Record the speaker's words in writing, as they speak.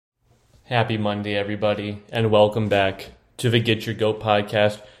Happy Monday, everybody, and welcome back to the Get Your Goat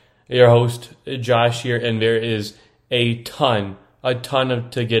podcast. Your host, Josh here, and there is a ton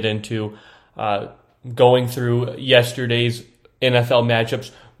to get into. Going through yesterday's NFL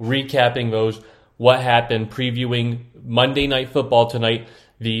matchups, recapping those, what happened, previewing Monday Night Football tonight,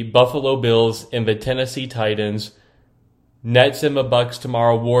 the Buffalo Bills and the Tennessee Titans, Nets and the Bucks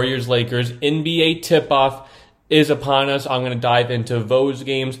tomorrow, Warriors, Lakers, NBA tip-off is upon us. I'm going to dive into those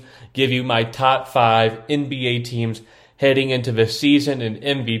games, give you my top 5 NBA teams heading into the season, an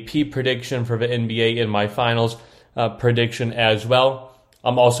MVP prediction for the NBA, and my finals prediction as well.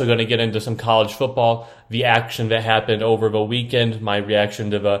 I'm also going to get into some college football, the action that happened over the weekend, my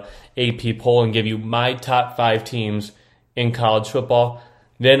reaction to the AP poll, and give you my top 5 teams in college football.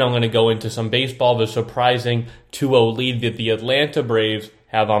 Then I'm going to go into some baseball, the surprising 2-0 lead that the Atlanta Braves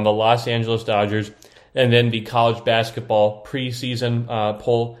have on the Los Angeles Dodgers. And then the college basketball preseason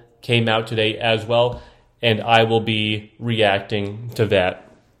poll came out today as well, and I will be reacting to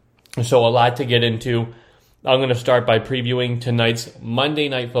that. So a lot to get into. I'm going to start by previewing tonight's Monday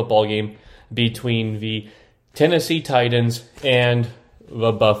Night Football game between the Tennessee Titans and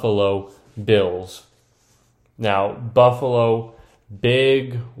the Buffalo Bills. Now, Buffalo,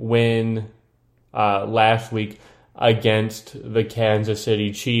 big win last week against the Kansas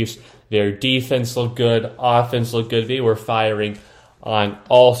City Chiefs. Their defense looked good, offense looked good. They were firing on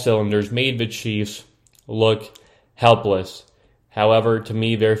all cylinders, made the Chiefs look helpless. However, to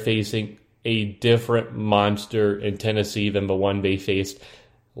me, they're facing a different monster in Tennessee than the one they faced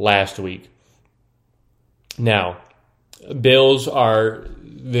last week. Now, Bills are,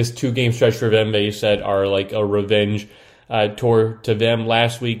 this 2-game stretch for them, they said, are like a revenge tour to them.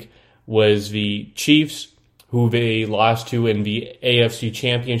 Last week was the Chiefs, who they lost to in the AFC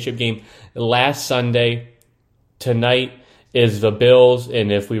Championship game last Sunday. Tonight is the Bills, and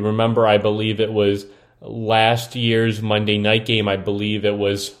if we remember, I believe it was last year's Monday night game. I believe it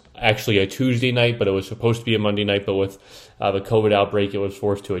was actually a Tuesday night, but it was supposed to be a Monday night, but with the COVID outbreak, it was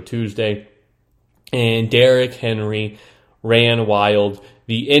forced to a Tuesday. And Derrick Henry ran wild.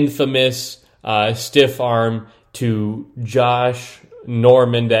 The infamous stiff arm to Josh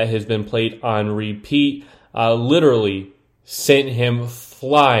Norman that has been played on repeat literally sent him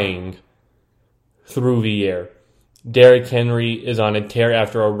flying through the air. Derrick Henry is on a tear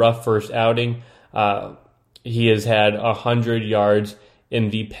after a rough first outing. He has had 100 yards in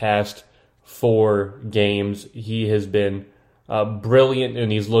the past 4 games. He has been brilliant,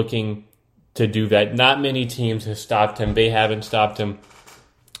 and he's looking to do that. Not many teams have stopped him. They haven't stopped him.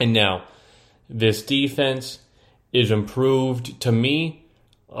 And now, this defense is improved. To me,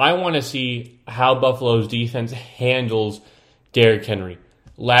 I want to see how Buffalo's defense handles Derrick Henry.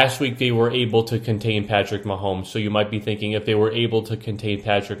 Last week, they were able to contain Patrick Mahomes. So you might be thinking, if they were able to contain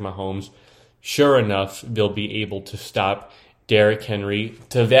Patrick Mahomes, sure enough, they'll be able to stop Derrick Henry.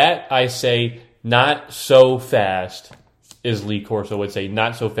 To that, I say, not so fast, as Lee Corso would say.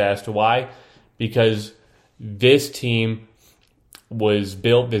 Not so fast. Why? Because this team was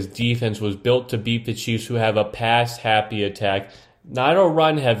built, this defense was built to beat the Chiefs, who have a pass-happy attack, not a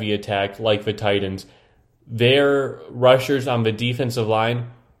run-heavy attack like the Titans. Their rushers on the defensive line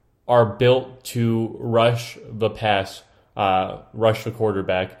are built to rush the pass, rush the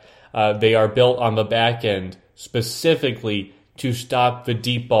quarterback. They are built on the back end specifically to stop the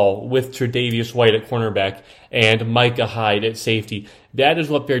deep ball with Tre'Davious White at cornerback and Micah Hyde at safety. That is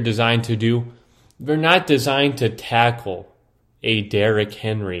what they're designed to do. They're not designed to tackle a Derrick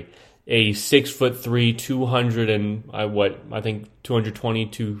Henry, a 6'3", 220,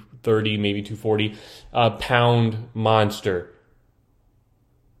 230, maybe 240 pound monster.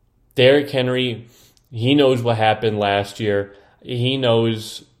 Derrick Henry, he knows what happened last year. He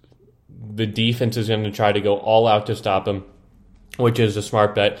knows the defense is going to try to go all out to stop him, which is a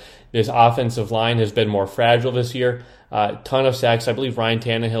smart bet. This offensive line has been more fragile this year. Ton of sacks. I believe Ryan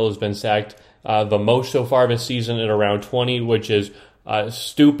Tannehill has been sacked the most so far this season at around 20, which is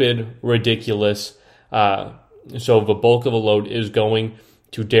stupid, ridiculous. So the bulk of the load is going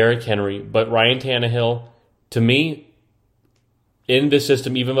to Derrick Henry. But Ryan Tannehill, to me, in this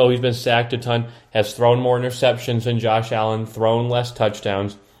system, even though he's been sacked a ton, has thrown more interceptions than Josh Allen, thrown less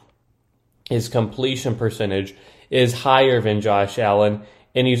touchdowns. His completion percentage is higher than Josh Allen,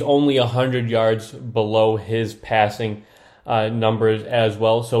 and he's only 100 yards below his passing numbers as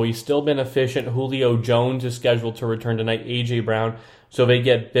well. So he's still been efficient. Julio Jones is scheduled to return tonight. A.J. Brown. So they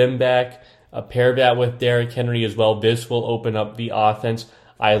get them back. Pair that with Derrick Henry as well. This will open up the offense.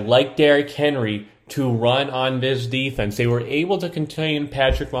 I like Derrick Henry to run on this defense. They were able to contain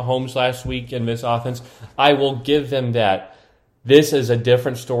Patrick Mahomes last week in this offense. I will give them that. This is a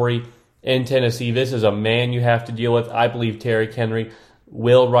different story in Tennessee. This is a man you have to deal with. I believe Derrick Henry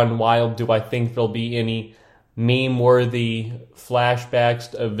will run wild. Do I think there'll be any meme-worthy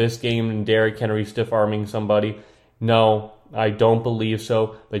flashbacks of this game and Derrick Henry stiff-arming somebody? No, I don't believe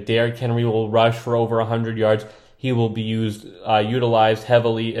so. But Derrick Henry will rush for over 100 yards. He will be utilized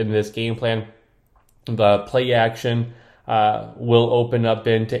heavily in this game plan. The play action will open up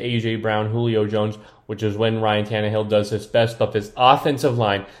into A.J. Brown, Julio Jones, which is when Ryan Tannehill does his best. But this offensive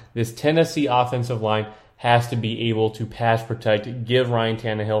line, this Tennessee offensive line, has to be able to pass protect, give Ryan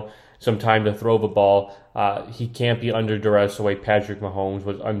Tannehill some time to throw the ball. He can't be under duress the way Patrick Mahomes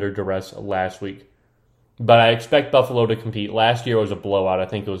was under duress last week. But I expect Buffalo to compete. Last year was a blowout. I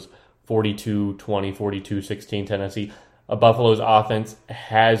think it was 42-20, 42-16 Tennessee. Buffalo's offense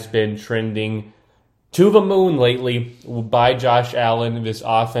has been trending to the moon lately by Josh Allen. This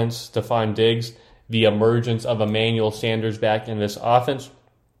offense, Stephon Diggs, the emergence of Emmanuel Sanders back in this offense.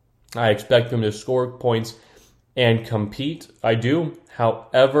 I expect them to score points and compete. I do.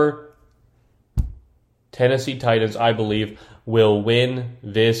 However, Tennessee Titans, I believe, will win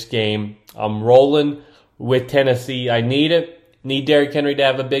this game. I'm rolling with Tennessee. I need it. Need Derrick Henry to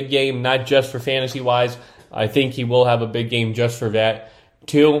have a big game, not just for fantasy-wise. I think he will have a big game just for that.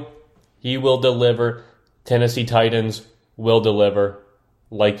 2, he will deliver. Tennessee Titans will deliver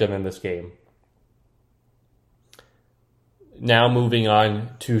like them in this game. Now moving on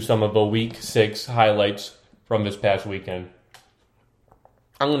to some of the Week 6 highlights from this past weekend.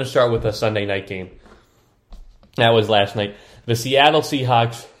 I'm going to start with a Sunday night game. That was last night. The Seattle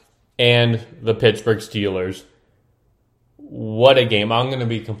Seahawks and the Pittsburgh Steelers. What a game. I'm going to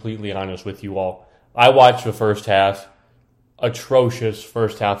be completely honest with you all. I watched the first half. Atrocious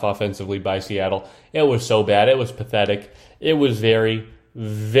first half offensively by Seattle. It was so bad. It was pathetic. It was very,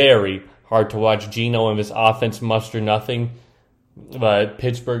 very hard to watch. Geno and his offense muster nothing. But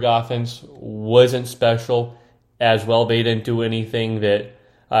Pittsburgh offense wasn't special as well. They didn't do anything that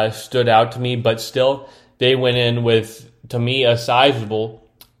stood out to me. But still, they went in with, to me, a sizable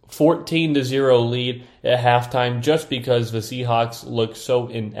 14-0 lead at halftime just because the Seahawks looked so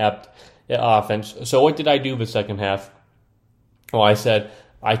inept at offense. So what did I do the second half? Well, I said,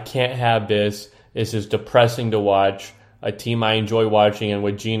 I can't have this. This is depressing to watch. A team I enjoy watching, and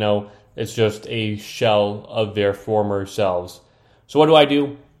with Geno, it's just a shell of their former selves. So what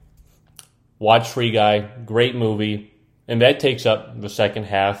do? Watch Free Guy, great movie, and that takes up the second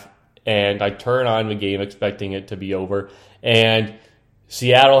half, and I turn on the game expecting it to be over, and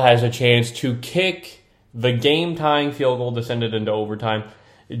Seattle has a chance to kick the game-tying field goal to send it into overtime.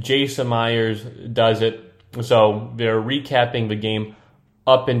 Jason Myers does it. So they're recapping the game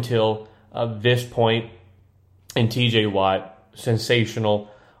up until this point. And TJ Watt,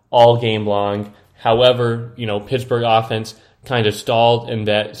 sensational all game long. However, Pittsburgh offense kind of stalled in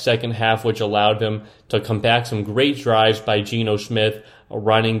that second half, which allowed them to come back. Some great drives by Geno Smith,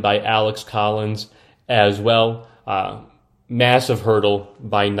 running by Alex Collins as well. Massive hurdle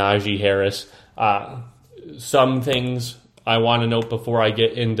by Najee Harris. Some things I want to note before I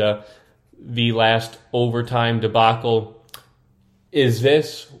get into the last overtime debacle is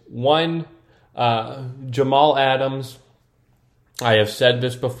this. One, Jamal Adams, I have said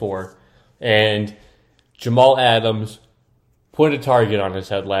this before, and Jamal Adams put a target on his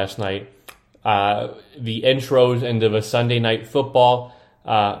head last night. The intros into the Sunday Night Football,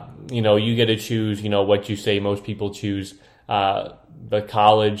 you get to choose, what you say. Most people choose the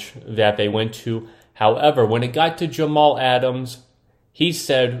college that they went to. However, when it got to Jamal Adams, he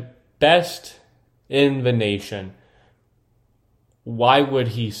said, best in the nation. Why would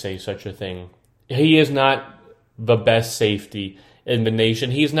he say such a thing? He is not the best safety in the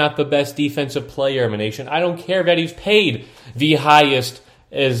nation. He's not the best defensive player in the nation. I don't care that he's paid the highest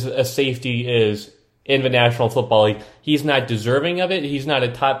as a safety is in the National Football League. He's not deserving of it. He's not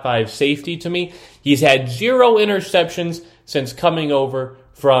a top 5 safety to me. He's had 0 interceptions since coming over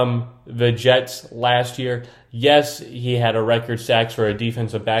from the Jets last year. Yes, he had a record sacks for a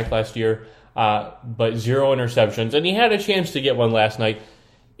defensive back last year, but 0 interceptions. And he had a chance to get one last night.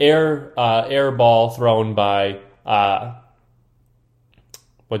 Air ball thrown by,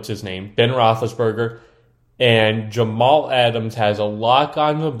 what's his name? Ben Roethlisberger. And Jamal Adams has a lock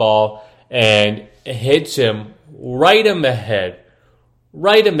on the ball and hits him right in the head.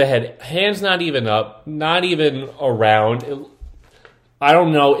 Right in the head. Hands not even up, not even around. I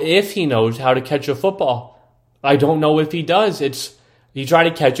don't know if he knows how to catch a football. I don't know if he does. He tried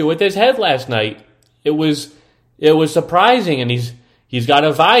to catch it with his head last night. It was surprising, and he's got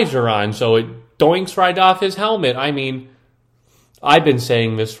a visor on, so it doinks right off his helmet. I mean, I've been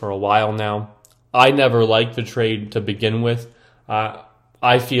saying this for a while now. I never liked the trade to begin with.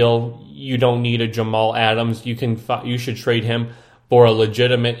 I feel you don't need a Jamal Adams. You should trade him for a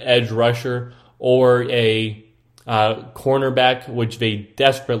legitimate edge rusher or a cornerback, which they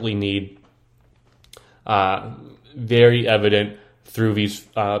desperately need. Very evident through these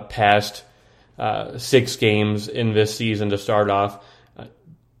past 6 games in this season to start off.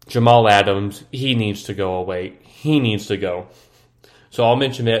 Jamal Adams, he needs to go away. He needs to go. So I'll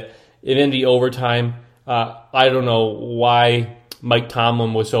mention it. And in the overtime, I don't know why Mike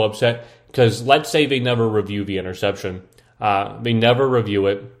Tomlin was so upset, because let's say they never review the interception. They never review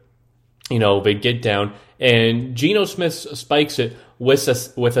it. They get down, and Geno Smith spikes it with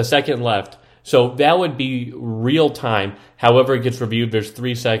a second left. So that would be real time. However it gets reviewed, there's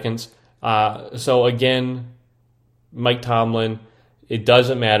 3 seconds. So again, Mike Tomlin, it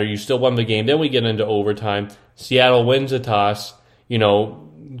doesn't matter. You still won the game. Then we get into overtime. Seattle wins the toss.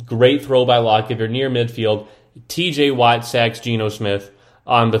 Great throw by Lockett. You're near midfield. TJ Watt sacks Geno Smith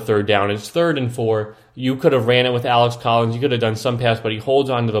on the 3rd down. It's 3rd and 4. You could have ran it with Alex Collins. You could have done some pass, but he holds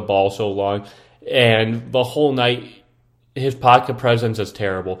onto the ball so long. And the whole night, his pocket presence is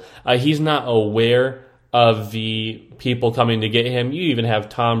terrible. He's not aware of the people coming to get him. You even have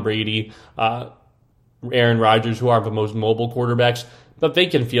Tom Brady, Aaron Rodgers, who are the most mobile quarterbacks, but they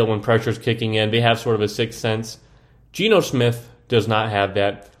can feel when pressure's kicking in. They have sort of a sixth sense. Geno Smith does not have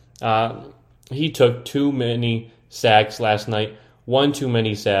that. He took too many sacks last night. 1 too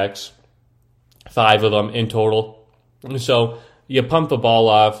many sacks. 5 of them in total. So you pump the ball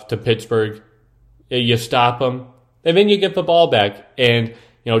off to Pittsburgh. You stop them. And then you get the ball back. And,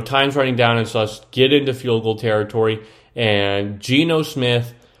 time's running down and so let's get into field goal territory. And Geno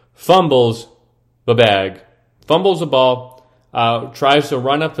Smith fumbles the bag. Fumbles the ball. Tries to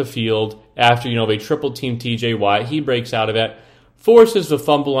run up the field after, they triple team TJ Watt. He breaks out of it. Forces the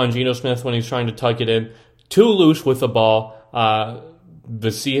fumble on Geno Smith when he's trying to tuck it in. Too loose with the ball.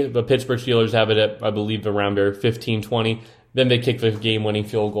 The Pittsburgh Steelers have it at, I believe, around their 15-20. Then they kick the game-winning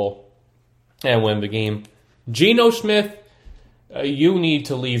field goal and win the game. Geno Smith, you need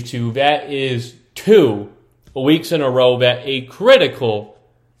to leave too. That is 2 weeks in a row that a critical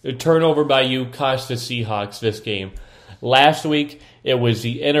turnover by you cost the Seahawks this game. Last week, it was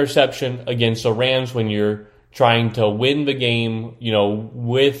the interception against the Rams when you're trying to win the game,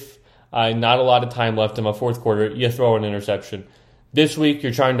 with not a lot of time left in the fourth quarter, you throw an interception. This week,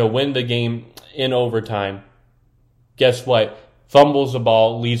 you're trying to win the game in overtime. Guess what? Fumbles the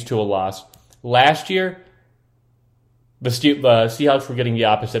ball, leads to a loss. Last year, the Seahawks were getting the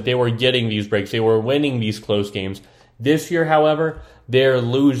opposite. They were getting these breaks. They were winning these close games. This year, however, they're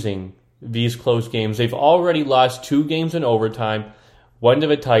losing these close games. They've already lost 2 games in overtime, 1 to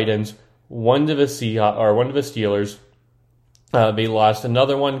the Titans, 1 to the Steelers. They lost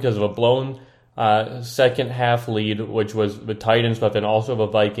another one because of a blown second half lead, which was the Titans, but then also the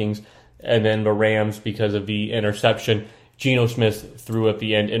Vikings, and then the Rams because of the interception Geno Smith threw at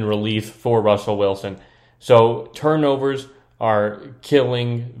the end in relief for Russell Wilson. So turnovers are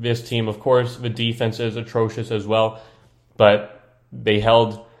killing this team. Of course, the defense is atrocious as well, but they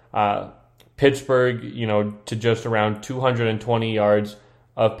held Pittsburgh, to just around 220 yards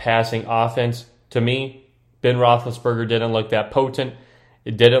of passing offense. To me, Ben Roethlisberger didn't look that potent.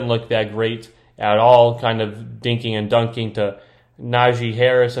 It didn't look that great at all, kind of dinking and dunking to Najee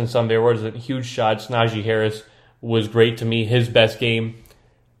Harris, and there wasn't huge shots. Najee Harris was great to me. His best game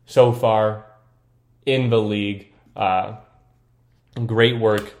so far in the league. Great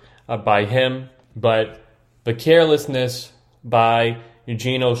work by him, but the carelessness by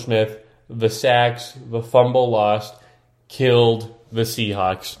Geno Smith, the sacks, the fumble lost, killed the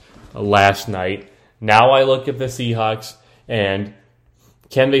Seahawks last night. Now I look at the Seahawks, and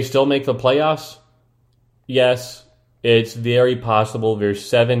can they still make the playoffs? Yes, it's very possible. There's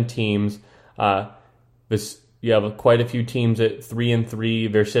 7 teams. You have quite a few teams at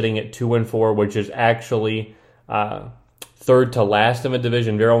 3-3. They're sitting at 2-4, which is actually third to last in the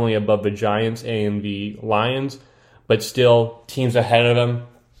division. They're only above the Giants and the Lions, but still teams ahead of them.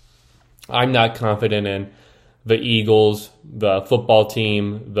 I'm not confident in the Eagles, the football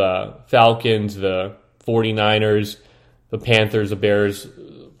team, the Falcons, the 49ers, the Panthers, the Bears,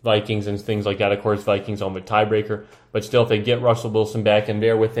 Vikings, and things like that. Of course, Vikings on the tiebreaker. But still, if they get Russell Wilson back and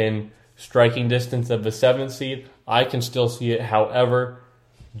they're within striking distance of the 7th seed, I can still see it. However,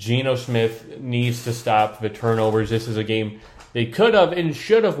 Geno Smith needs to stop the turnovers. This is a game they could have and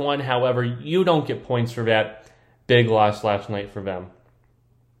should have won. However, you don't get points for that. Big loss last night for them.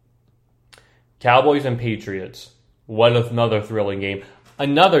 Cowboys and Patriots. What another thrilling game.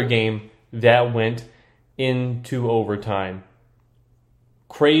 Another game that went into overtime.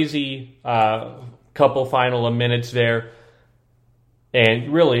 Crazy couple final minutes there.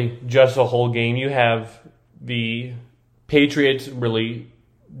 And really, just the whole game, you have the Patriots really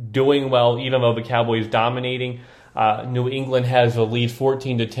doing well, even though the Cowboys dominating. New England has a lead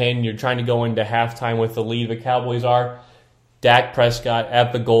 14-10. You're trying to go into halftime with the lead. The Cowboys are. Dak Prescott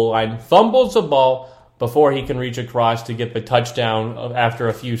at the goal line fumbles the ball before he can reach across to get the touchdown after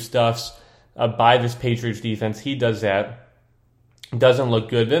a few stuffs by this Patriots defense. He does that. Doesn't look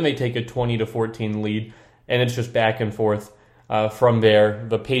good. Then they take a 20-14 lead, and it's just back and forth from there.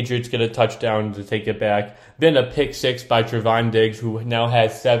 The Patriots get a touchdown to take it back. Then a pick six by Trevon Diggs, who now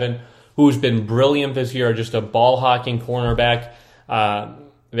has 7, who's been brilliant this year, just a ball-hawking cornerback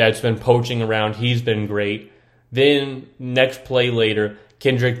that's been poaching around. He's been great. Then, next play later,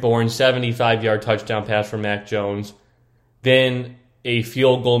 Kendrick Bourne, 75-yard touchdown pass from Mac Jones. Then, a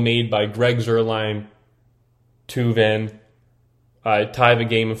field goal made by Greg Zuerlein to then tie the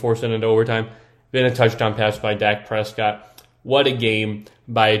game and force it into overtime. Then a touchdown pass by Dak Prescott. What a game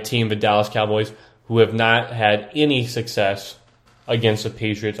by a team, the Dallas Cowboys, who have not had any success against the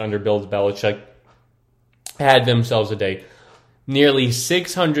Patriots under Bill Belichick. Had themselves a day. Nearly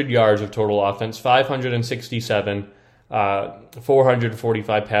 600 yards of total offense, 567,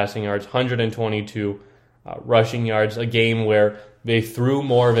 445 passing yards, 122 rushing yards. A game where they threw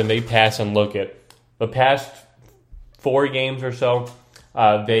more than they passed. And look at the past 4 games or so,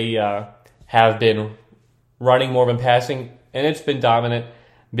 they have been running more than passing, and it's been dominant.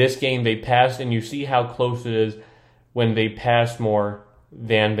 This game they passed, and you see how close it is when they pass more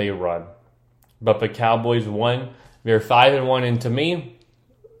than they run. But the Cowboys won. They're 5-1, and to me,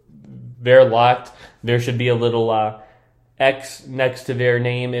 they're locked. There should be a little X next to their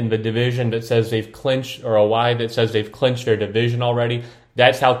name in the division that says they've clinched, or a Y that says they've clinched their division already.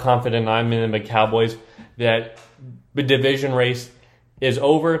 That's how confident I'm in the Cowboys, that the division race is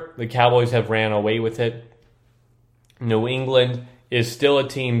over. The Cowboys have ran away with it. New England is still a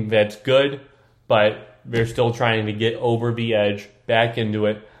team that's good, but they're still trying to get over the edge, back into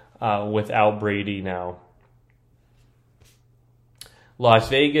it without Brady now. Las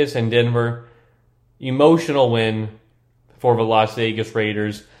Vegas and Denver, emotional win for the Las Vegas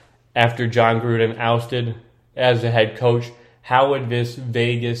Raiders after John Gruden ousted as the head coach. How would this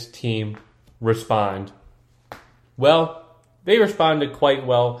Vegas team respond? Well, they responded quite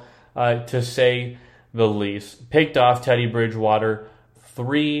well, to say the least. Picked off Teddy Bridgewater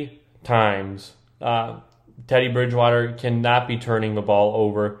 3 times. Teddy Bridgewater cannot be turning the ball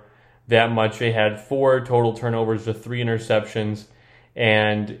over that much. They had 4 total turnovers to 3 interceptions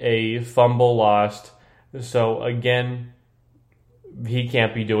and a fumble lost. So again, he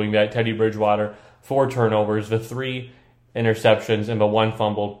can't be doing that. Teddy Bridgewater, 4 turnovers, the 3 interceptions, and the 1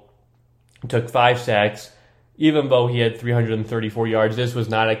 fumble. Took 5 sacks. Even though he had 334 yards, this was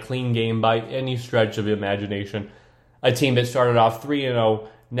not a clean game by any stretch of the imagination. A team that started off 3-0,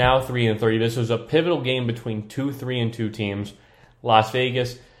 now 3-3. This was a pivotal game between 2 3-2 teams. Las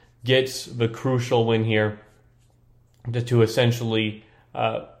Vegas gets the crucial win here to essentially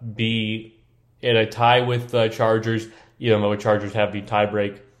be in a tie with the Chargers, even though the Chargers have the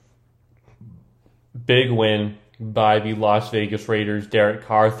tiebreak. Big win by the Las Vegas Raiders. Derek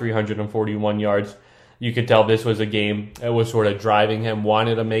Carr, 341 yards. You could tell this was a game that was sort of driving him,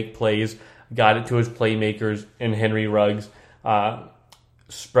 wanted to make plays, got it to his playmakers in Henry Ruggs,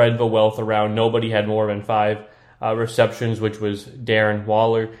 spread the wealth around. Nobody had more than 5 receptions, which was Darren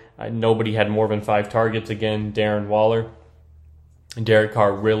Waller. Nobody had more than 5 targets. Again, Darren Waller. Derek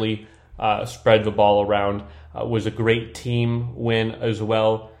Carr really spread the ball around. Was a great team win as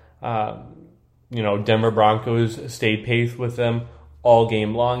well. Denver Broncos stayed pace with them all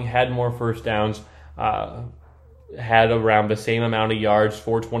game long, had more first downs, had around the same amount of yards,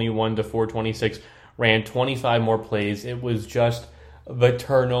 421 to 426, ran 25 more plays. It was just the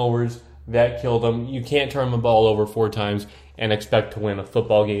turnovers that killed them. You can't turn the ball over 4 times and expect to win a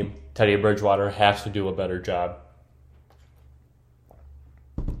football game. Teddy Bridgewater has to do a better job.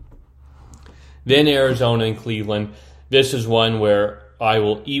 Then Arizona and Cleveland. This is one where I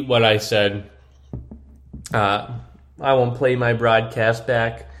will eat what I said. I won't play my broadcast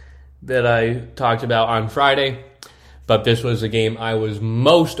back that I talked about on Friday, but this was a game I was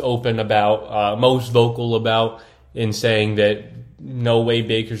most open about, most vocal about, in saying that no way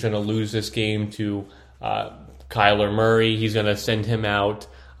Baker's going to lose this game to Kyler Murray. He's going to send him out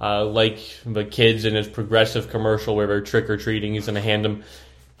like the kids in his Progressive commercial where they're trick-or-treating. He's going to hand him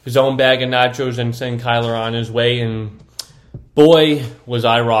his own bag of nachos and send Kyler on his way, and boy, was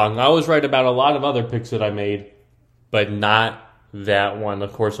I wrong. I was right about a lot of other picks that I made, but not that one.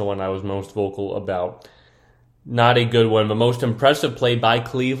 Of course, the one I was most vocal about. Not a good one. The most impressive play by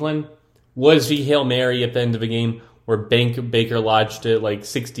Cleveland was the Hail Mary at the end of the game where Baker lodged it like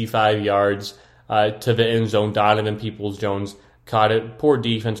 65 yards to the end zone. Donovan Peoples-Jones caught it. Poor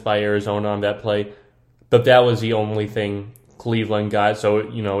defense by Arizona on that play. But that was the only thing Cleveland got. So,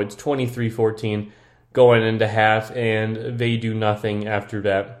 it's 23-14 going into half, and they do nothing after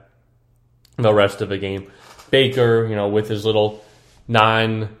that the rest of the game. Baker, with his little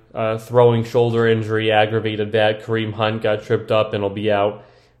non-throwing shoulder injury, aggravated that. Kareem Hunt got tripped up and will be out,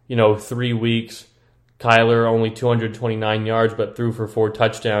 3 weeks. Kyler only 229 yards, but threw for 4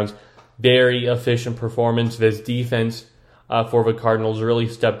 touchdowns. Very efficient performance. This defense for the Cardinals really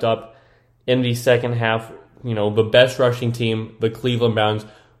stepped up in the second half. The best rushing team, the Cleveland Browns,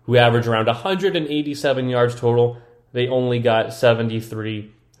 who averaged around 187 yards total. They only got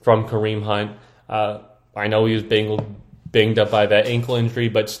 73 from Kareem Hunt. I know he was banged up by that ankle injury,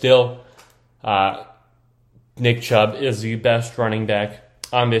 but still, Nick Chubb is the best running back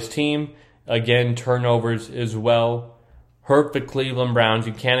on this team. Again, turnovers as well hurt the Cleveland Browns.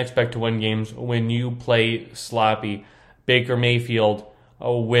 You can't expect to win games when you play sloppy. Baker Mayfield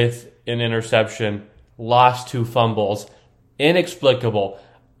with an interception, lost 2 fumbles, inexplicable.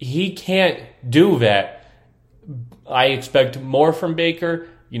 He can't do that. I expect more from Baker.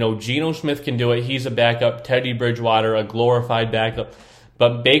 Geno Smith can do it. He's a backup. Teddy Bridgewater, a glorified backup.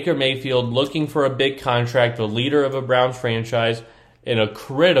 But Baker Mayfield looking for a big contract, the leader of a Browns franchise, in a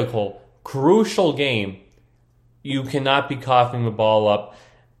crucial game, you cannot be coughing the ball up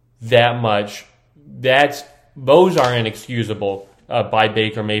that much. Those are inexcusable by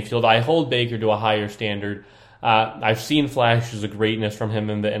Baker Mayfield. I hold Baker to a higher standard. I've seen flashes of greatness from him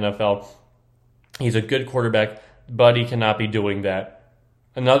in the NFL. He's a good quarterback, but he cannot be doing that.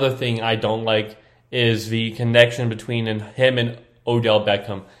 Another thing I don't like is the connection between him and Odell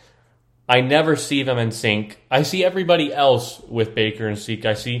Beckham. I never see them in sync. I see everybody else with Baker in sync.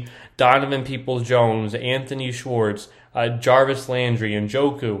 I see Donovan Peoples-Jones, Anthony Schwartz, Jarvis Landry, and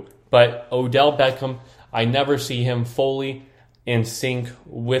Njoku. But Odell Beckham, I never see him fully in sync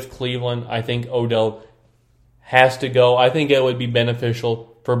with Cleveland. I think Odell has to go. I think it would be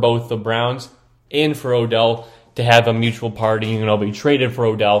beneficial for both the Browns and for Odell to have a mutual party, be traded for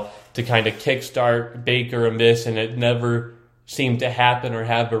Odell to kind of kickstart Baker and this, and it never seemed to happen or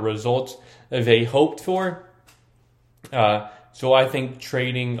have the results they hoped for. So I think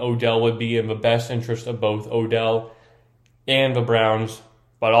trading Odell would be in the best interest of both Odell and the Browns.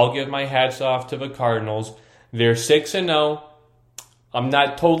 But I'll give my hats off to the Cardinals. They're 6-0. I'm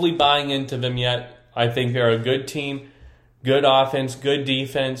not totally buying into them yet. I think they're a good team, good offense, good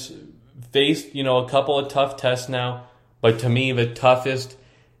defense. Faced, a couple of tough tests now, but to me, the toughest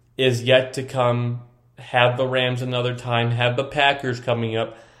is yet to come. Have the Rams another time, have the Packers coming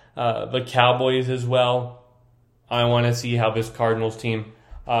up, the Cowboys as well. I want to see how this Cardinals team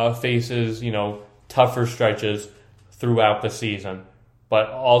faces, tougher stretches throughout the season.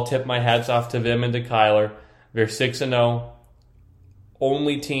 But I'll tip my hats off to them and to Kyler. They're 6-0,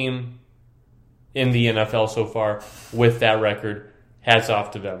 only team in the NFL so far with that record. Hats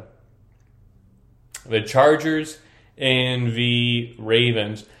off to them. The Chargers and the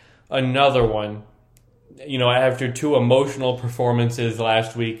Ravens, another one. After 2 emotional performances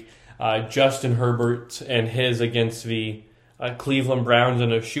last week, Justin Herbert and his against the Cleveland Browns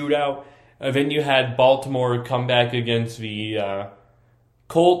in a shootout. Then you had Baltimore come back against the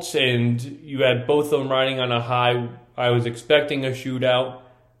Colts, and you had both of them riding on a high. I was expecting a shootout.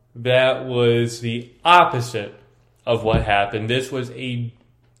 That was the opposite of what happened. This was a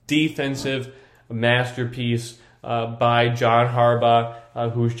defensive masterpiece by John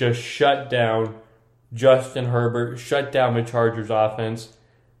Harbaugh, who's just shut down Justin Herbert, shut down the Chargers offense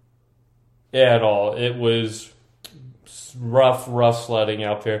at all. It was rough sledding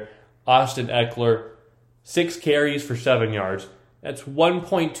out there. Austin Eckler, 6 carries for 7 yards. That's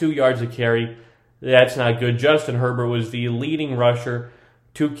 1.2 yards a carry. That's not good. Justin Herbert was the leading rusher,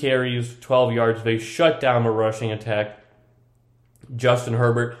 2 carries, 12 yards. They shut down the rushing attack. Justin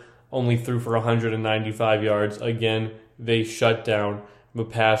Herbert only threw for 195 yards. Again, they shut down the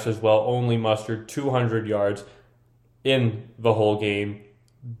pass as well. Only mustered 200 yards in the whole game.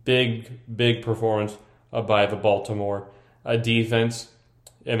 Big performance by the Baltimore defense.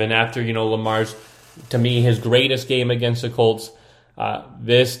 And then after, Lamar's, to me, his greatest game against the Colts,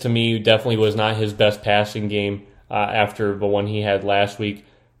 this, to me, definitely was not his best passing game after the one he had last week.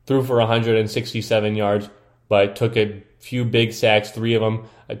 Threw for 167 yards, but took a few big sacks, 3 of them.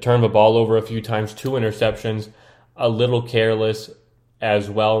 Turned the ball over a few times, 2 interceptions. A little careless as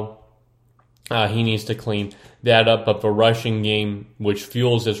well. He needs to clean that up. But the rushing game, which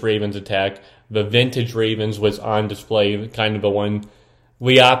fuels this Ravens attack, the vintage Ravens was on display. Kind of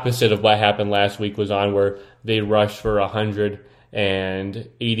the opposite of what happened last week was on, where They rushed for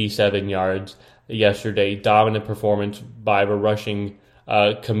 187 yards yesterday. Dominant performance by the rushing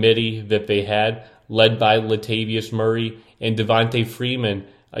committee that they had, led by Latavius Murray and Devontae Freeman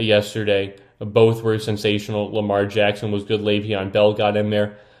yesterday. Both were sensational. Lamar Jackson was good. Le'Veon Bell got in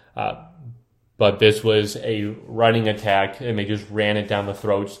there. But this was a running attack, and they just ran it down the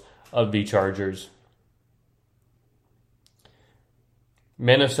throats of the Chargers.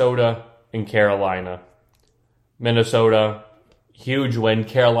 Minnesota and Carolina. Minnesota, huge win.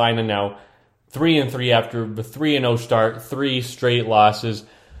 Carolina now 3-3 after the 3-0 start. 3 straight losses.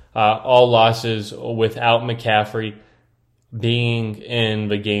 All losses without McCaffrey being in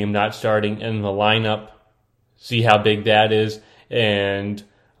the game, not starting in the lineup. See how big that is. And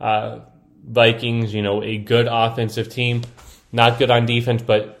Vikings, a good offensive team. Not good on defense,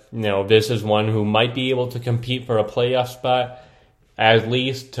 but this is one who might be able to compete for a playoff spot. At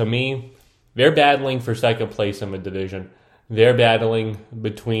least, to me, they're battling for second place in the division. They're battling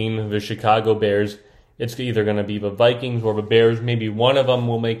between the Chicago Bears. It's either going to be the Vikings or the Bears. Maybe one of them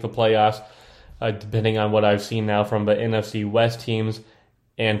will make the playoffs, depending on what I've seen now from the NFC West teams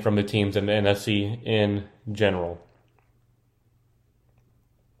and from the teams in the NFC in general.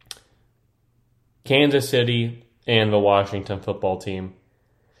 Kansas City and the Washington football team.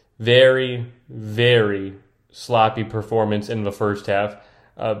 Very, very sloppy performance in the first half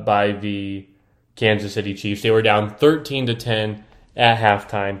by the Kansas City Chiefs. They were down 13-10 at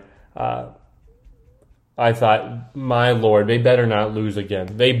halftime. I thought, my Lord, they better not lose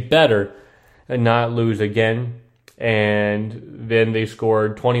again. They better not lose again. And then they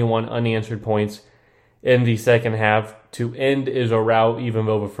scored 21 unanswered points in the second half to end as a rout, even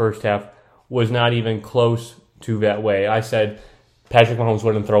though the first half was not even close to that way. I said Patrick Mahomes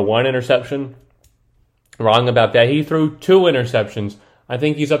wouldn't throw 1 interception. Wrong about that. He threw 2 interceptions. I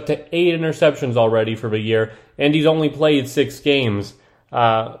think he's up to 8 interceptions already for the year, and he's only played 6 games.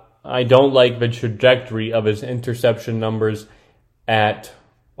 I don't like the trajectory of his interception numbers at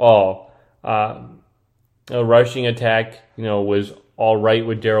all. A rushing attack, was all right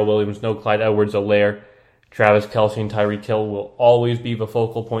with Darrell Williams, no Clyde Edwards-Helaire. Travis Kelce and Tyreek Hill will always be the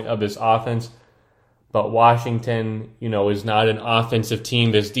focal point of this offense. But Washington, is not an offensive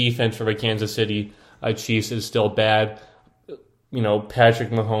team. This defense for the Kansas City Chiefs is still bad.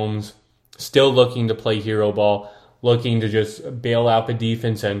 Patrick Mahomes still looking to play hero ball, looking to just bail out the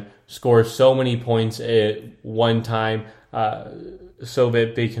defense and score so many points at one time so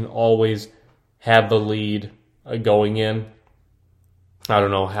that they can always have the lead going in. I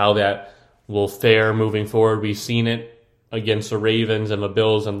don't know how that will fare moving forward. We've seen it against the Ravens and the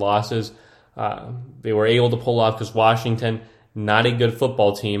Bills and losses. They were able to pull off because Washington, not a good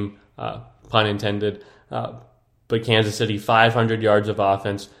football team, pun intended, but Kansas City, 500 yards of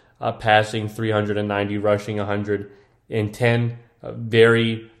offense, passing 390, rushing 110.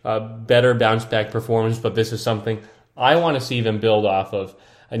 Very better bounce-back performance, but this is something I want to see them build off of.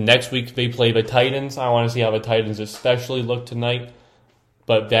 Next week they play the Titans. I want to see how the Titans especially look tonight,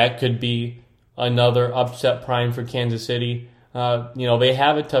 but that could be another upset prime for Kansas City. They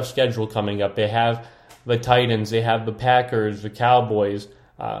have a tough schedule coming up. They have the Titans, they have the Packers, the Cowboys,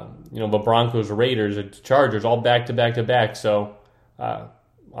 the Broncos, the Raiders, the Chargers, all back-to-back-to-back. So I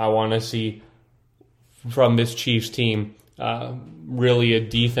want to see from this Chiefs team really a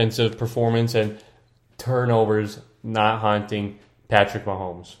defensive performance and turnovers not haunting Patrick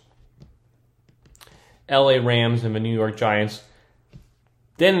Mahomes. LA Rams and the New York Giants.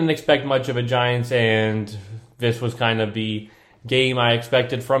 Didn't expect much of a Giants, and this was kind of the game I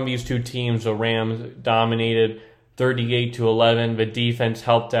expected from these two teams. The Rams dominated 38-11. The defense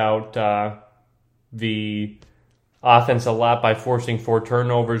helped out the offense a lot by forcing 4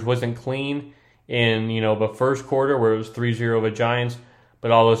 turnovers. Wasn't clean in the first quarter where it was 3-0 the Giants,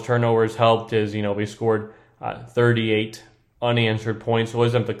 but all those turnovers helped as we scored 38 unanswered points. It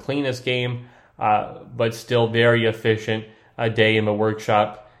wasn't the cleanest game, but still very efficient day in the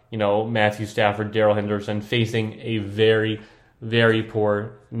workshop. Matthew Stafford, Darrell Henderson facing a very, very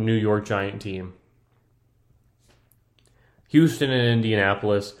poor New York Giant team. Houston and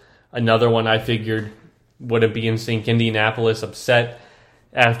Indianapolis, another one I figured wouldn't be in sync. Indianapolis upset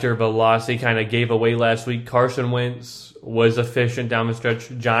after the loss they kind of gave away last week. Carson Wentz was efficient down the stretch.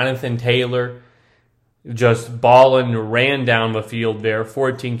 Jonathan Taylor just balling, ran down the field there.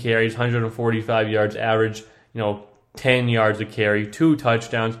 14 carries, 145 yards average, 10 yards a carry, 2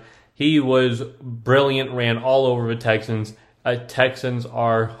 touchdowns. He was brilliant, ran all over the Texans. Texans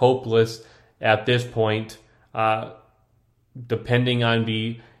are hopeless at this point. Depending on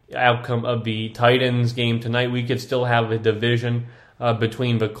the outcome of the Titans game tonight, we could still have a division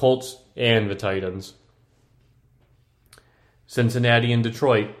between the Colts and the Titans. Cincinnati and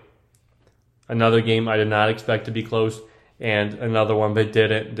Detroit. Another game I did not expect to be close, and another one that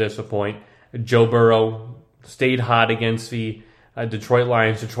didn't disappoint. Joe Burrow stayed hot against the Detroit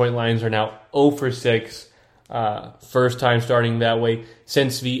Lions. Detroit Lions are now 0 for 6. First time starting that way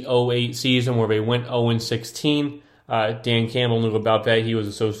since the 08 season where they went 0-16. Dan Campbell knew about that. He was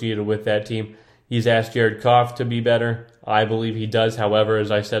associated with that team. He's asked Jared Goff to be better. I believe he does. However,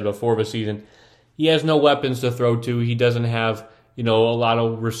 as I said before the season, he has no weapons to throw to. He doesn't have, a lot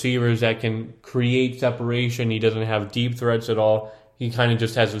of receivers that can create separation. He doesn't have deep threats at all. He kind of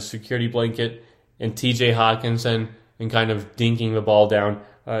just has a security blanket and TJ Hawkinson and kind of dinking the ball down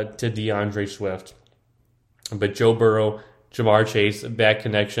to DeAndre Swift. But Joe Burrow, Jamar Chase, that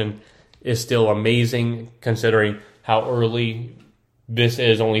connection is still amazing considering how early this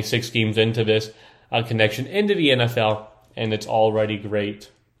is, only 6 games into this connection into the NFL, and it's already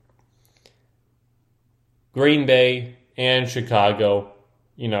great. Green Bay and Chicago,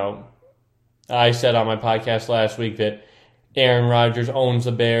 I said on my podcast last week that Aaron Rodgers owns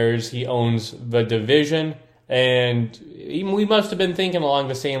the Bears, he owns the division, and we must have been thinking along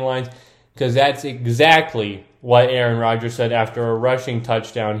the same lines because that's exactly what Aaron Rodgers said after a rushing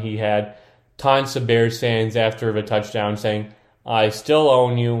touchdown he had. Tons of Bears fans after the touchdown saying, I still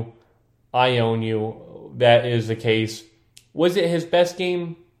own you, I own you. That is the case. Was it his best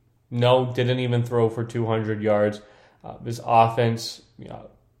game? No, didn't even throw for 200 yards. This offense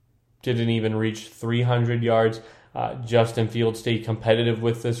didn't even reach 300 yards. Justin Fields stayed competitive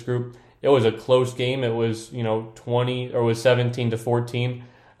with this group. It was a close game. It was 17-14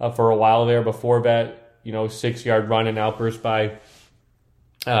 for a while there. Before that, 6-yard run and outburst by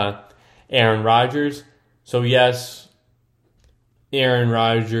Aaron Rodgers. So yes, Aaron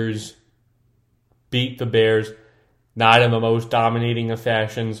Rodgers beat the Bears, not in the most dominating of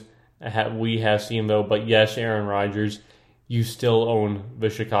fashions we have seen though, but yes, Aaron Rodgers, you still own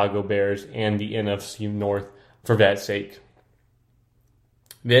the Chicago Bears and the NFC North for that sake.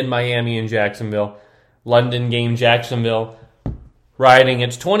 Then Miami and Jacksonville. London game, Jacksonville riding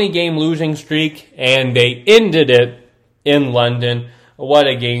its 20-game losing streak, and they ended it in London. What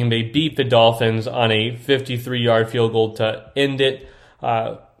a game. They beat the Dolphins on a 53-yard field goal to end it.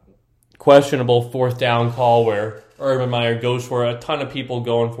 Questionable 4th down call where Urban Meyer goes for it. A ton of people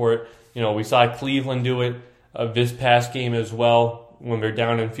going for it. We saw Cleveland do it this past game as well when they're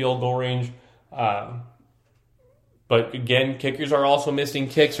down in field goal range. But again, kickers are also missing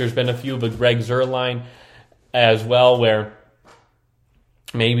kicks. There's been a few, but Greg Zuerlein as well, where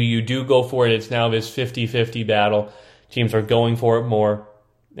maybe you do go for it. It's now this 50-50 battle. Teams are going for it more.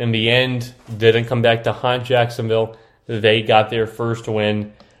 In the end, didn't come back to haunt Jacksonville. They got their first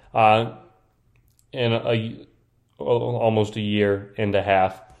win in almost a year and a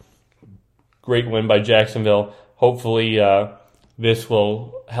half. Great win by Jacksonville. Hopefully this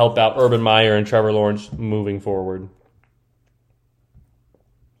will help out Urban Meyer and Trevor Lawrence moving forward.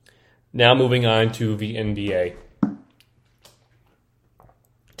 Now moving on to the NBA.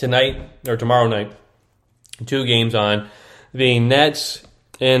 Tomorrow night, 2 games on. The Nets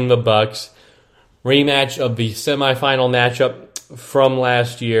and the Bucks. Rematch of the semifinal matchup from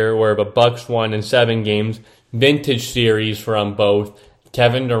last year where the Bucks won in 7 games. Vintage series from both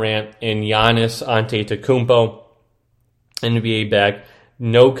Kevin Durant and Giannis Antetokounmpo. NBA back.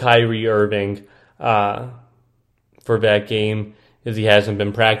 No Kyrie Irving for that game as he hasn't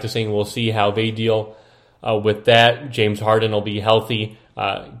been practicing. We'll see how they deal with that. James Harden will be healthy.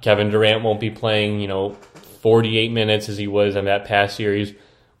 Kevin Durant won't be playing, 48 minutes as he was in that past series.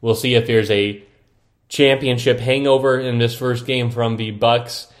 We'll see if there's a championship hangover in this first game from the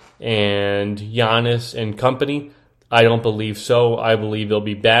Bucks and Giannis and company. I don't believe so. I believe they'll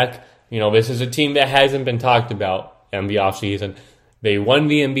be back. This is a team that hasn't been talked about in the offseason. They won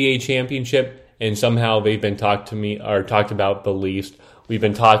the NBA championship, and somehow they've been talked about the least. We've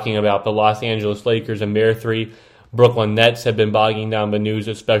been talking about the Los Angeles Lakers and their 3. Brooklyn Nets have been bogging down the news,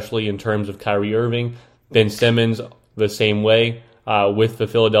 especially in terms of Kyrie Irving. Ben Simmons, the same way, with the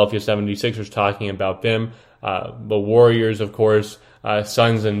Philadelphia 76ers talking about them. The Warriors, of course,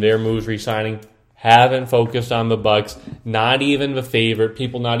 Suns and their moves re-signing. Haven't focused on the Bucks, not even the favorite,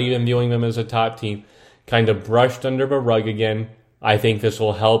 people not even viewing them as a top team, kind of brushed under the rug again. I think this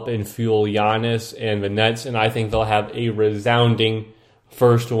will help and fuel Giannis and the Nets, and I think they'll have a resounding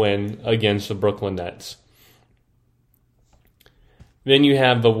first win against the Brooklyn Nets. Then you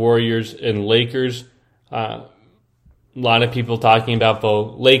have the Warriors and Lakers. A lot of people talking about the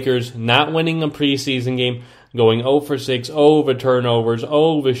Lakers not winning a preseason game, going 0 for 6, 0 for turnovers,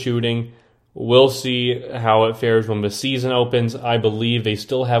 0 for shooting. We'll see how it fares when the season opens. I believe they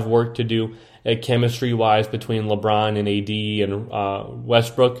still have work to do chemistry-wise between LeBron and AD and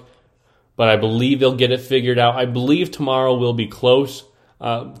Westbrook, but I believe they'll get it figured out. I believe tomorrow will be close.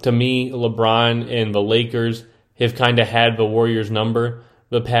 To me, LeBron and the Lakers have kind of had the Warriors' number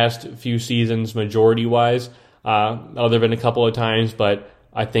the past few seasons, majority-wise, other than a couple of times, but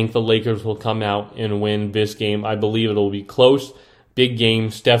I think the Lakers will come out and win this game. I believe it'll be close. Big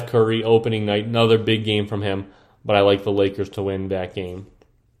game, Steph Curry opening night, another big game from him, but I like the Lakers to win that game.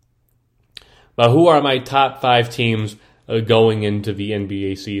 But who are my top 5 teams going into the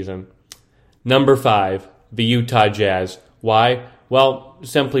NBA season? Number 5, the Utah Jazz. Why? Well,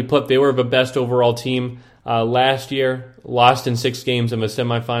 simply put, they were the best overall team last year, lost in 6 games in the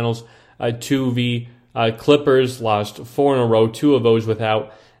semifinals to the Clippers, lost 4 in a row, 2 of those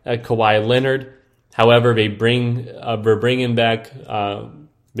without Kawhi Leonard. However, they're bringing back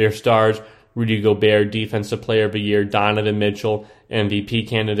their stars, Rudy Gobert, Defensive Player of the Year, Donovan Mitchell, MVP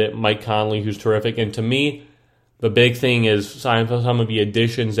candidate, Mike Conley, who's terrific. And to me, the big thing is some of the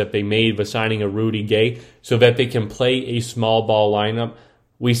additions that they made with signing a Rudy Gay so that they can play a small ball lineup.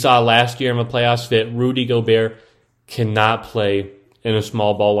 We saw last year in the playoffs that Rudy Gobert cannot play in a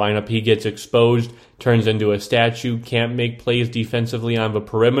small ball lineup. He gets exposed, turns into a statue, can't make plays defensively on the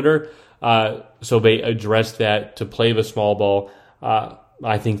perimeter. So they addressed that to play the small ball.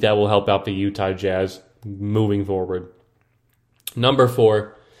 I think that will help out the Utah Jazz moving forward. Number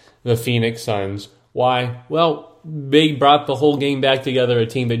 4, the Phoenix Suns. Why? Well, they brought the whole game back together, a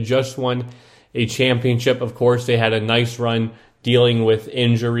team that just won a championship. Of course, they had a nice run dealing with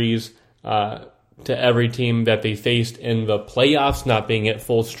injuries to every team that they faced in the playoffs, not being at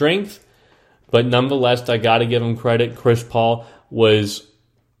full strength. But nonetheless, I got to give them credit. Chris Paul was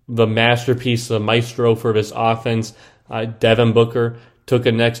the masterpiece, the maestro for this offense. Devin Booker took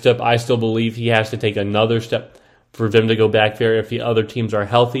a next step. I still believe he has to take another step for them to go back there if the other teams are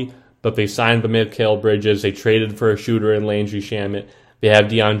healthy. But they signed the Mikal Bridges. They traded for a shooter in Landry Shamet. They have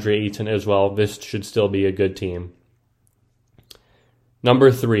DeAndre Ayton as well. This should still be a good team.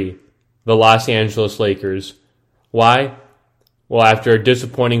 Number 3, the Los Angeles Lakers. Why? Well, after a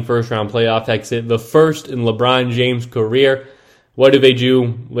disappointing first-round playoff exit, the first in LeBron James' career, what do?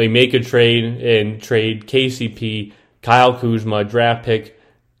 They make a trade and trade KCP, Kyle Kuzma, draft pick,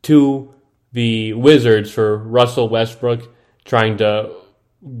 to the Wizards for Russell Westbrook, trying to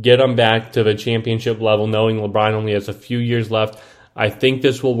get them back to the championship level, knowing LeBron only has a few years left. I think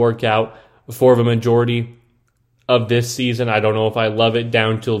this will work out for the majority of this season. I don't know if I love it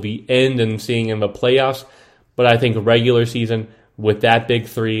down till the end and seeing in the playoffs, but I think regular season with that big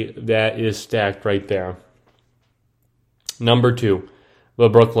 3, that is stacked right there. Number 2, the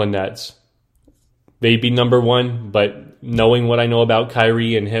Brooklyn Nets. They'd be number 1, but knowing what I know about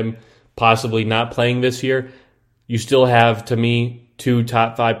Kyrie and him possibly not playing this year, you still have, to me, 2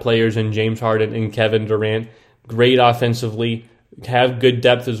 top 5 players in James Harden and Kevin Durant. Great offensively, have good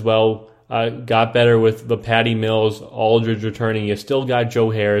depth as well. Got better with the Patty Mills, Aldridge returning. You still got Joe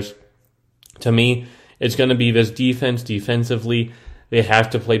Harris. To me, it's going to be this defense. Defensively, they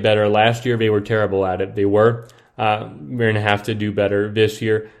have to play better. Last year, they were terrible at it. They were. They're going to have to do better this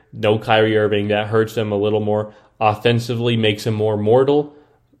year. No Kyrie Irving. That hurts them a little more. Offensively, makes them more mortal.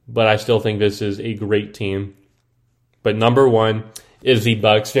 But I still think this is a great team. But number 1 is the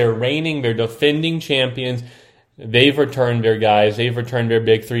Bucks. They're reigning. They're defending champions. They've returned their guys. They've returned their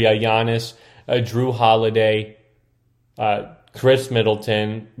big 3. Giannis, Drew Holiday, Chris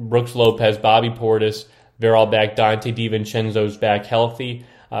Middleton, Brooks Lopez, Bobby Portis. They're all back. Dante DiVincenzo's back healthy.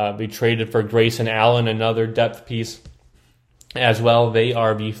 They traded for Grayson Allen, another depth piece as well. They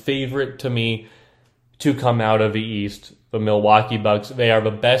are the favorite to me to come out of the East, the Milwaukee Bucks. They are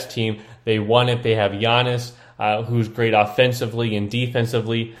the best team. They won it. They have Giannis, who's great offensively and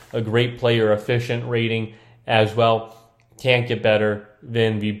defensively, a great player efficient rating as well. Can't get better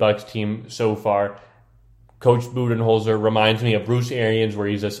than the Bucks team so far. Coach Budenholzer reminds me of Bruce Arians, where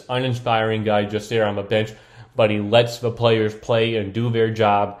he's this uninspiring guy just there on the bench, but he lets the players play and do their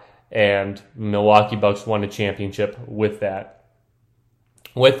job, and Milwaukee Bucks won a championship with that.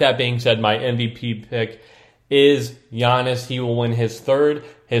 With that being said, my MVP pick is Giannis. He will win his third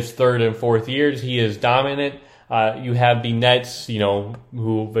and fourth years. He is dominant. You have the Nets, who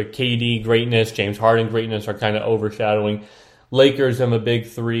the KD greatness, James Harden greatness are kind of overshadowing. Lakers and the big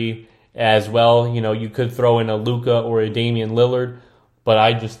 3 as well. You could throw in a Luka or a Damian Lillard, but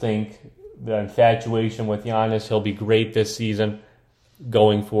I just think the infatuation with Giannis, he'll be great this season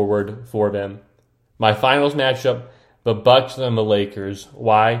going forward for them. My finals matchup, the Bucks and the Lakers.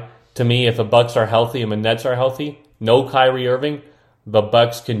 Why? To me, if the Bucks are healthy and the Nets are healthy, no Kyrie Irving, the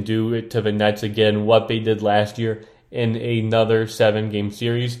Bucks can do it to the Nets again, what they did last year in another 7-game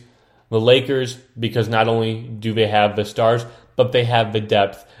series. The Lakers, because not only do they have the stars, but they have the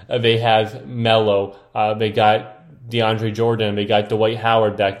depth. They have Melo. They got DeAndre Jordan. They got Dwight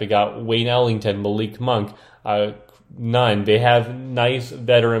Howard back. They got Wayne Ellington, Malik Monk. None. They have nice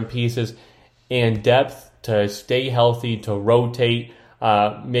veteran pieces and depth to stay healthy, to rotate,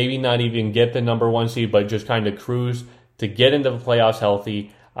 maybe not even get the number 1 seed, but just kind of cruise to get into the playoffs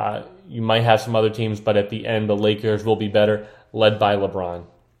healthy. You might have some other teams, but at the end, the Lakers will be better, led by LeBron.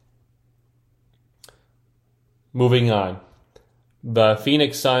 Moving on. The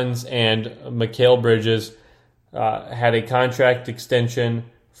Phoenix Suns and Mikal Bridges had a contract extension,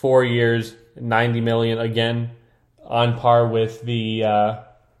 4 years, $90 million, again, on par with the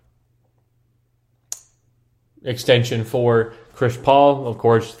extension for Chris Paul. Of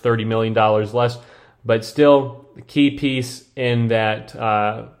course, $30 million less, but still a key piece in that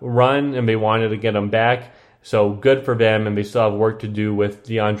run, and they wanted to get him back. So good for them, and they still have work to do with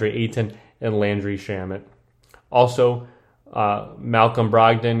DeAndre Ayton and Landry Shamet. Also, Malcolm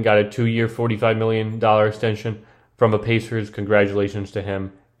Brogdon got a 2-year, $45 million extension from the Pacers. Congratulations to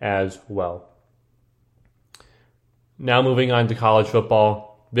him as well. Now moving on to college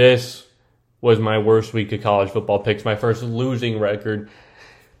football. This was my worst week of college football picks, my first losing record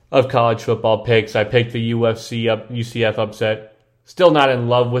of college football picks. I picked the UCF upset. Still not in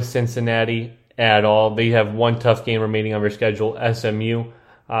love with Cincinnati at all. They have one tough game remaining on their schedule, SMU.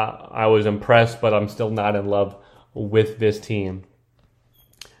 I was impressed, but I'm still not in love with this team.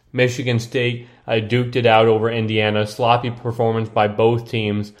 Michigan State duked it out over Indiana. Sloppy performance by both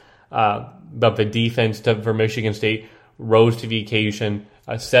teams, but the defense for Michigan State rose to the occasion.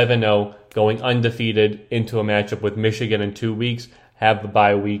 7-0, going undefeated into a matchup with Michigan in 2 weeks. Have the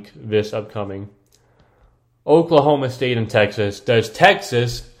bye week this upcoming. Oklahoma State and Texas.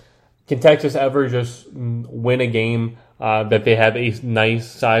 Can Texas ever just win a game that they have a nice,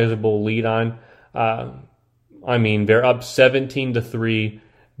 sizable lead on? They're up 17-3,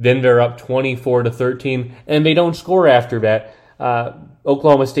 then they're up 24-13, and they don't score after that.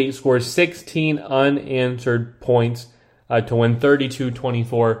 Oklahoma State scores 16 unanswered points to win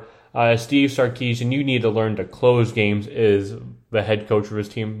 32-24. Steve Sarkisian, you need to learn to close games, is the head coach of his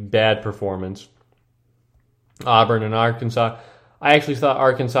team. Bad performance. Auburn and Arkansas. I actually thought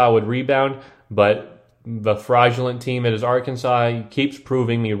Arkansas would rebound, but the fraudulent team that is Arkansas keeps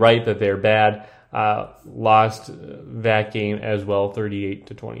proving me right that they're bad. Lost that game as well,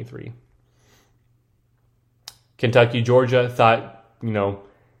 38-23. Kentucky, Georgia. Thought,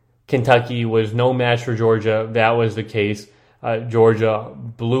 Kentucky was no match for Georgia. That was the case. Georgia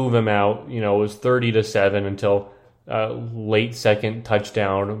blew them out. It was 30-7 until late second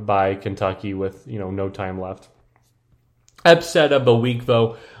touchdown by Kentucky with, no time left. Upset of the week,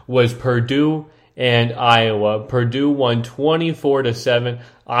 though, was Purdue and Iowa. Purdue won 24-7.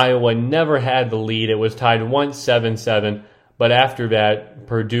 Iowa never had the lead. It was tied once 7-7. But after that,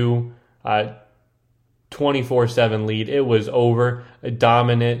 Purdue 24-7 lead. It was over.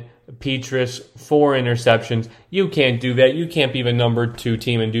 Dominant. Petrus, 4 interceptions. You can't do that. You can't be the number 2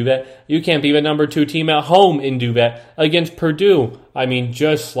 team and do that. You can't be the number 2 team at home and do that against Purdue.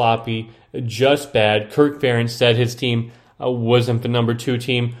 Just sloppy, just bad. Kirk Ferentz said his team wasn't the number 2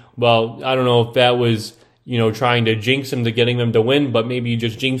 team. Well, I don't know if that was, trying to jinx them to getting them to win, but maybe you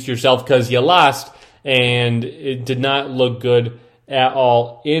just jinxed yourself because you lost, and it did not look good at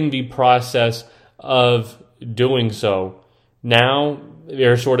all in the process of doing so. Now,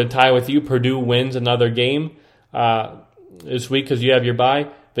 they're sort of tied with you. Purdue wins another game this week because you have your bye.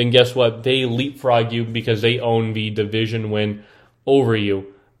 Then guess what? They leapfrog you because they own the division win over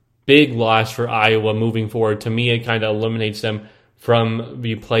you. Big loss for Iowa moving forward. To me, it kind of eliminates them from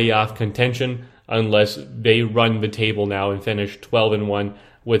the playoff contention unless they run the table now and finish 12-1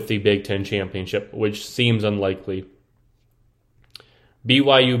 with the Big Ten championship, which seems unlikely.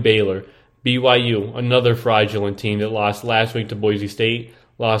 BYU, Baylor. BYU, another fraudulent team that lost last week to Boise State,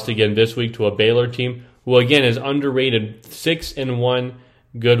 lost again this week to a Baylor team, who again is underrated. 6-1,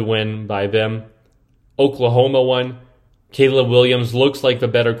 good win by them. Oklahoma won. Caleb Williams looks like the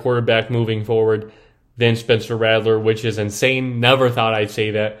better quarterback moving forward than Spencer Rattler, which is insane. Never thought I'd say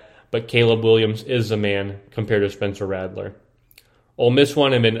that, but Caleb Williams is the man compared to Spencer Rattler. Ole Miss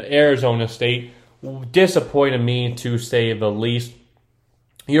won, and then Arizona State disappointed me, to say the least.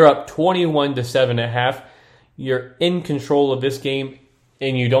 You're up 21-7 at half. You're in control of this game,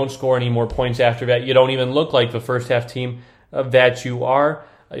 and you don't score any more points after that. You don't even look like the first half team that you are.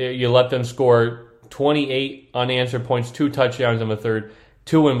 You let them score 28 unanswered points, 2 touchdowns in the third,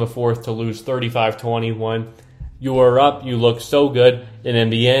 2 in the fourth to lose 35-21. You were up, you looked so good, and in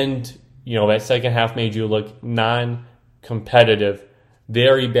the end, that second half made you look non-competitive.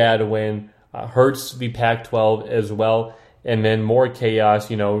 Very bad win. Hurts the Pac-12 as well. And then more chaos.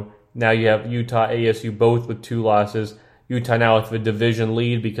 Now you have Utah, ASU both with 2 losses. Utah now with the division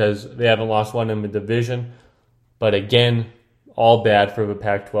lead because they haven't lost one in the division. But again, all bad for the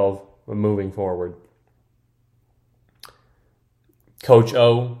Pac-12 moving forward. Coach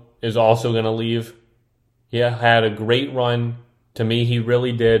O is also going to leave. He had a great run. To me, he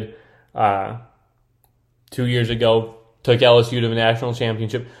really did. 2 years ago, took LSU to the national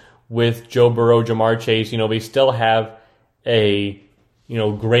championship with Joe Burrow, Jamar Chase. They still have a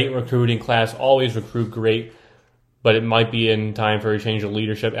great recruiting class. Always recruit great, but it might be in time for a change of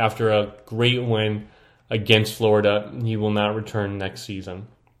leadership. After a great win against Florida, he will not return next season.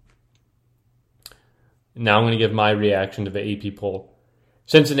 Now I'm going to give my reaction to the AP poll.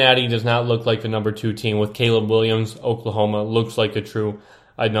 Cincinnati does not look like the number 2 team with Caleb Williams. Oklahoma looks like a true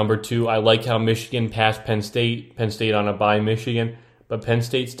number 2. I like how Michigan passed Penn State. Penn State on a bye, Michigan. But Penn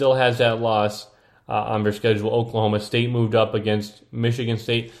State still has that loss on their schedule. Oklahoma State moved up against Michigan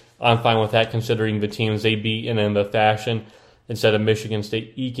State. I'm fine with that considering the teams they beat and in the fashion instead of Michigan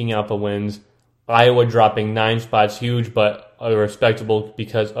State eking out the wins. Iowa dropping 9 spots, huge, but respectable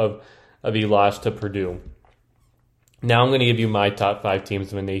because of the loss to Purdue. Now I'm going to give you my top 5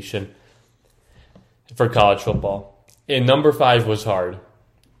 teams in the nation for college football. And number 5 was hard.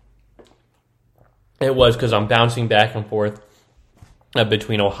 It was because I'm bouncing back and forth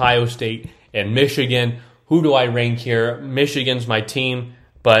between Ohio State and Michigan. Who do I rank here? Michigan's my team,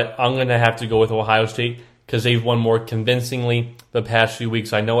 but I'm going to have to go with Ohio State because they've won more convincingly the past few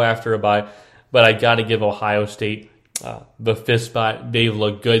weeks. I know after a bye, but I got to give Ohio State the 5th spot. They've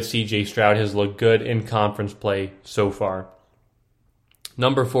looked good. C.J. Stroud has looked good in conference play so far.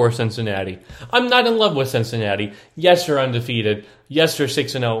 Number 4, Cincinnati. I'm not in love with Cincinnati. Yes, they're undefeated. Yes, they're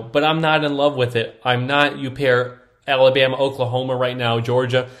 6-0, but I'm not in love with it. I'm not. You pair Alabama, Oklahoma right now,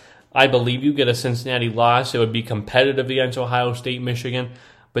 Georgia. I believe you get a Cincinnati loss. It would be competitive against Ohio State, Michigan,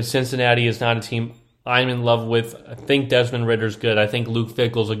 but Cincinnati is not a team I'm in love with. I think Desmond Ritter's good. I think Luke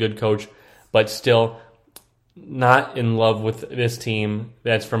Fickell's a good coach, but still not in love with this team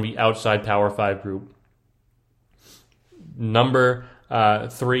that's from the outside Power 5 group. Number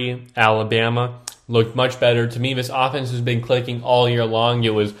 3, Alabama. Looked much better. To me, this offense has been clicking all year long.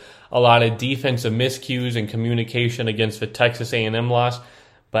 It was a lot of defensive miscues and communication against the Texas A&M loss,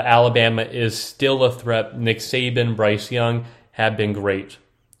 but Alabama is still a threat. Nick Saban, Bryce Young have been great.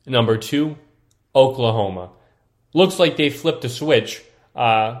 Number 2, Oklahoma. Looks like they flipped a switch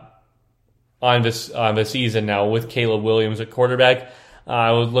on the season now with Caleb Williams at quarterback.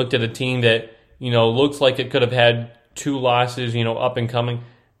 I looked at a team that looks like it could have had 2 losses, up and coming.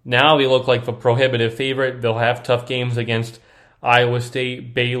 Now they look like the prohibitive favorite. They'll have tough games against Iowa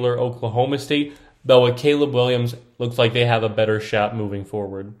State, Baylor, Oklahoma State. But with Caleb Williams, looks like they have a better shot moving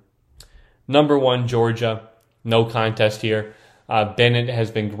forward. Number 1, Georgia. No contest here. Bennett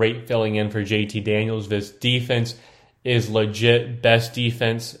has been great filling in for JT Daniels. This defense is legit best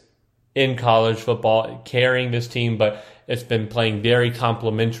defense in college football, carrying this team, but it's been playing very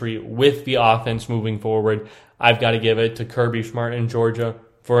complementary with the offense moving forward. I've got to give it to Kirby Smart in Georgia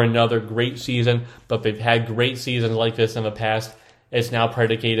for another great season, but they've had great seasons like this in the past. It's now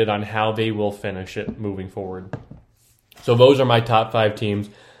predicated on how they will finish it moving forward. So those are my top 5 teams.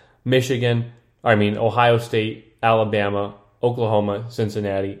 Ohio State, Alabama, Oklahoma,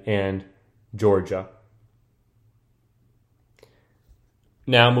 Cincinnati, and Georgia.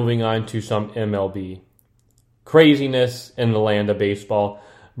 Now moving on to some MLB. Craziness in the land of baseball.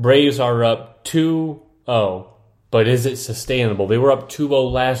 Braves are up 2-0, but is it sustainable? They were up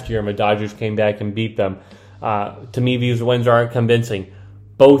 2-0 last year and the Dodgers came back and beat them. To me, these wins aren't convincing.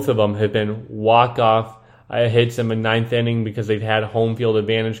 Both of them have been walk-off hits in the 9th inning because they've had home field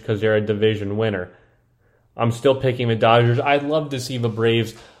advantage because they're a division winner. I'm still picking the Dodgers. I'd love to see the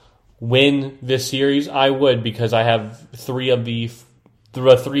Braves win this series. I would, because I have 3 of the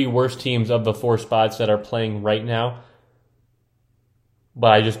 3 worst teams of the 4 spots that are playing right now.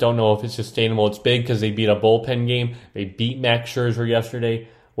 But I just don't know if it's sustainable. It's big because they beat a bullpen game. They beat Max Scherzer yesterday,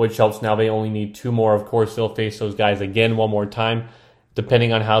 which helps. Now they only need 2 more. Of course, they'll face those guys again one more time,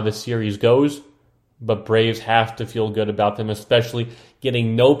 depending on how the series goes. But Braves have to feel good about them, especially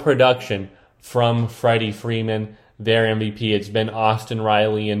getting no production from Freddie Freeman, their MVP. It's been Austin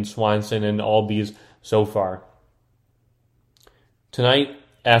Riley and Swanson and Albies so far. Tonight,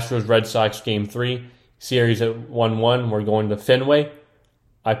 Astros-Red Sox Game 3, series at 1-1. We're going to Fenway.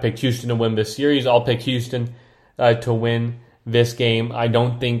 I picked Houston to win this series. I'll pick Houston to win this game. I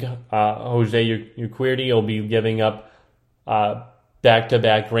don't think Jose Urquidy will be giving up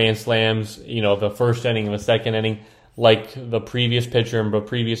back-to-back grand slams, the first inning and the second inning, like the previous pitcher and the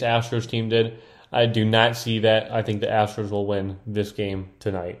previous Astros team did. I do not see that. I think the Astros will win this game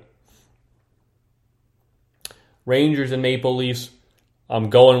tonight. Rangers and Maple Leafs. I'm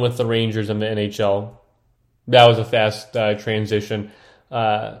going with the Rangers in the NHL. That was a fast transition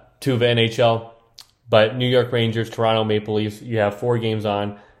to the NHL. But New York Rangers, Toronto Maple Leafs, you have 4 games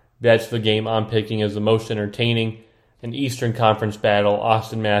on. That's the game I'm picking as the most entertaining. An Eastern Conference battle,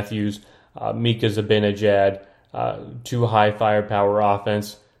 Austin Matthews, Mika Zibanejad, 2 high firepower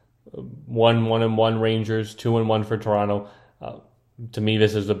offense, 1-1 Rangers, 2-1 for Toronto. To me,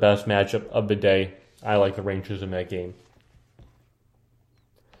 this is the best matchup of the day. I like the Rangers in that game.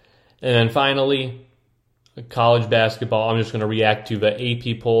 And then finally, college basketball. I'm just going to react to the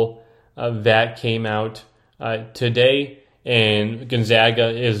AP poll that came out today, and Gonzaga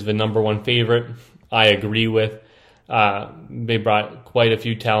is the number 1 favorite. I agree with. They brought quite a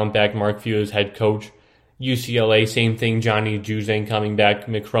few talent back. Mark Few as head coach. UCLA, same thing. Johnny Juzang coming back.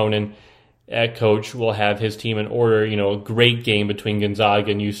 Mick Cronin at coach will have his team in order. A great game between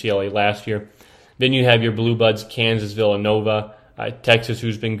Gonzaga and UCLA last year. Then you have your Blue Buds, Kansas, Villanova, Texas,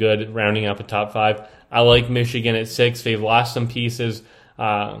 who's been good, rounding out the top 5. I like Michigan at 6. They've lost some pieces,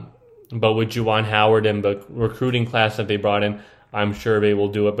 but with Juwan Howard and the recruiting class that they brought in, I'm sure they will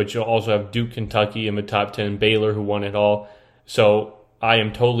do it. But you'll also have Duke, Kentucky in the top 10, Baylor, who won it all. So I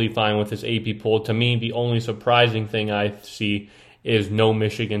am totally fine with this AP poll. To me, the only surprising thing I see is no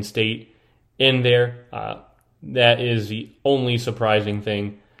Michigan State in there. That is the only surprising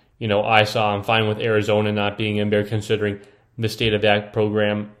thing I saw. I'm fine with Arizona not being in there considering the state of that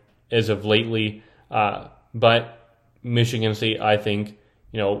program as of lately. But Michigan State, I think,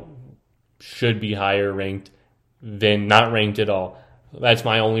 should be higher ranked than not ranked at all. That's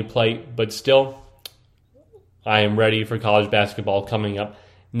my only plight. But still, I am ready for college basketball coming up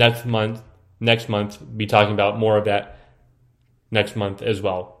next month. Be talking about more of that next month as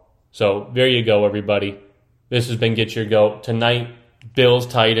well. So there you go, everybody. This has been Get Your Goat. Tonight, Bills,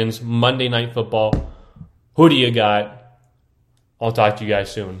 Titans, Monday Night Football. Who do you got? I'll talk to you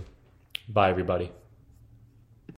guys soon. Bye, everybody.